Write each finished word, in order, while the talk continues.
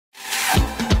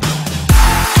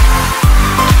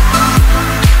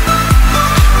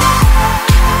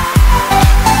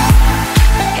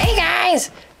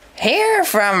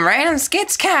from Random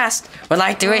Skitz cast would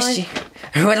like to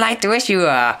wish you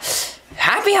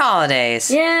happy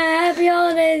holidays. Yeah, happy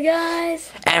holidays,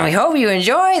 guys. And we hope you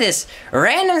enjoy this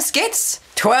Random Skitz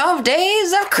 12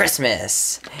 Days of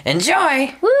Christmas.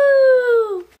 Enjoy.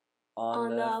 Woo!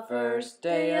 On the first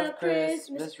day of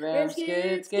Christmas, Random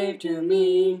Skitz gave to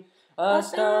me a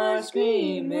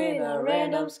Starscream in a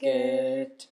Random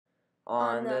Skit.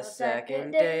 On the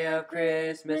second day of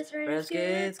Christmas, Random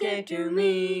Skitz gave to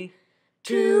me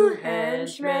 2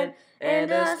 henchmen and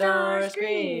a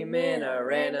Starscream in a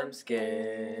Random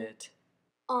Skit.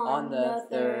 On the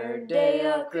third day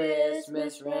of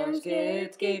Christmas, Random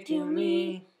Skitz gave to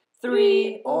me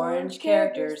 3 orange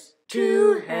characters,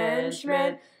 2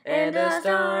 henchmen, and a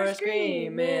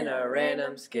Starscream in a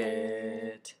Random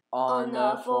Skit. On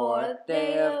the fourth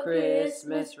day of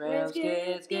Christmas, Random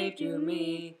Skitz gave to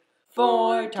me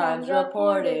 4 times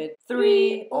reported,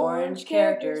 3 orange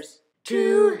characters,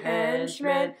 2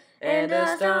 henchmen, and a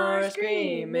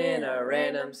Starscream in a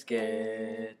Random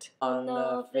Skit. On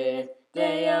the 5th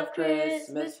day of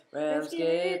Christmas, Random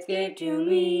Skitz gave to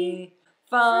me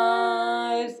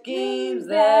 5 schemes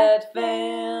that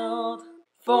failed,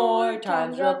 4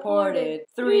 times reported,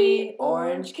 3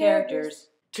 orange characters,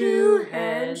 2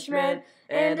 henchmen,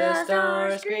 and a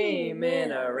Starscream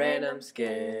in a Random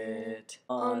Skit.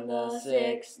 On the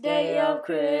 6th day of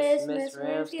Christmas,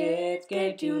 Random Skitz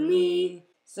gave to me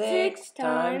 6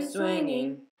 times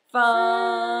swinging,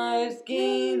 5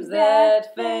 schemes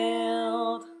that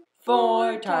failed,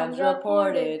 4 times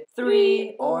reported,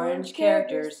 3 orange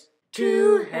characters,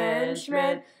 2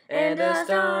 henchmen, and a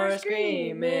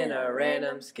Starscream in a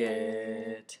Random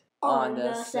Skit. On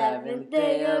the 7th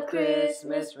day of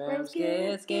Christmas, Random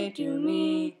Skitz gave to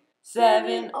me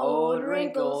 7 old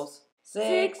wrinkles,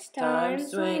 6 times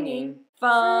swinging,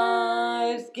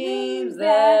 5 schemes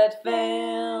that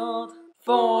failed,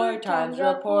 4 times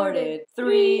reported,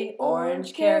 3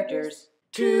 orange characters,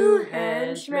 2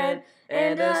 henchmen,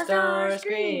 and a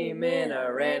Starscream in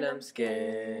a Random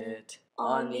Skit.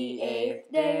 On the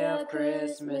 8th day of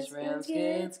Christmas, Random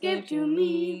Skitz gave to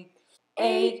me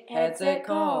 8 headset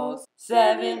calls,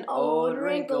 7 old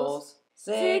wrinkles,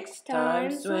 6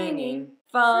 times swinging,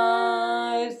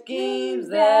 5 schemes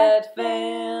that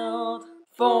failed,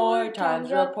 4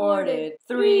 times reported,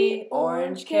 3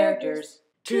 orange characters,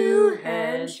 2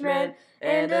 henchmen,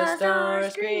 and a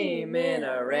Starscream in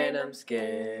a Random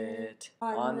Skit.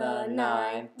 On the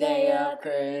 9th day of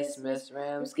Christmas,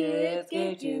 Random Skitz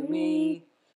gave to me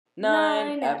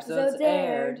 9 episodes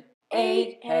aired,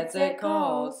 8 headset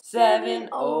calls, 7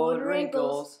 old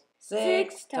wrinkles,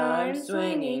 6 times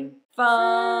swinging,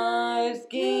 5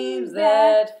 schemes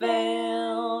that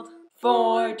failed,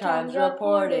 4 times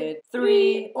reported,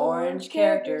 3 orange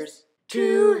characters,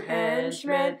 2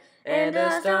 henchmen, and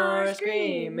a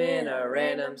Starscream in a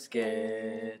Random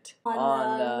Skit.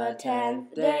 On the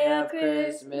 10th day of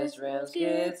Christmas, Random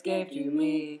Skitz gave to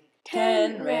me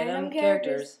 10 random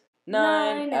characters,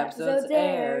 9 episodes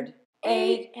aired,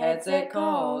 8 headset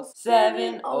calls,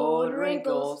 7 old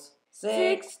wrinkles,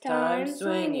 6 times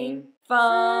swinging,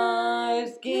 5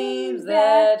 schemes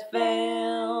that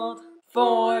failed,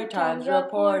 4 times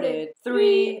reported,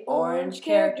 3 orange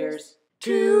characters,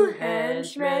 2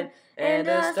 henchmen, and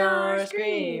a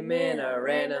Starscream in a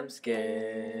Random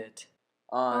Skit.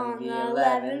 On the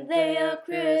 11th day of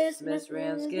Christmas,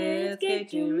 Random Skitz gave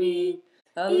to me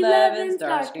 11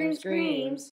 Starscream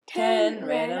screams, 10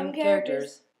 random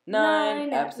characters,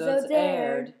 9 episodes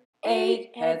aired,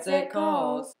 8 headset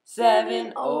calls,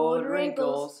 7 old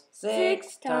wrinkles,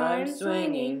 6 times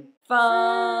swinging,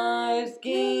 5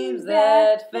 schemes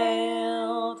that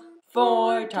failed,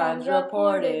 4 times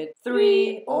reported,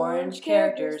 3 orange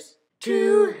characters,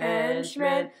 2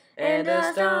 henchmen, and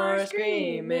a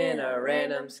Starscream in a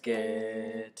Random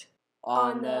Skit.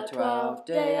 On the 12th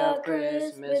day of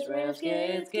Christmas, Random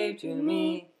Skitz gave to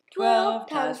me 12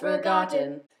 times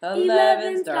forgotten,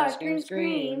 11 Starscream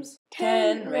screams,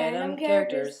 10 random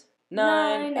characters,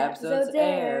 9 episodes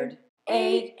aired,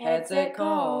 8 headset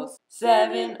calls,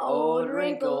 7 old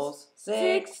wrinkles,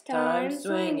 6 times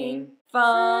swinging,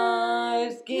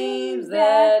 5 schemes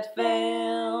that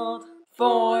failed,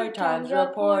 4 times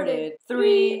reported,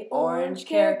 3 orange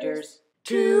characters,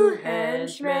 2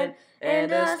 henchmen,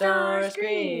 and a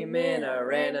Starscream in a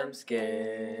Random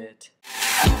Skit.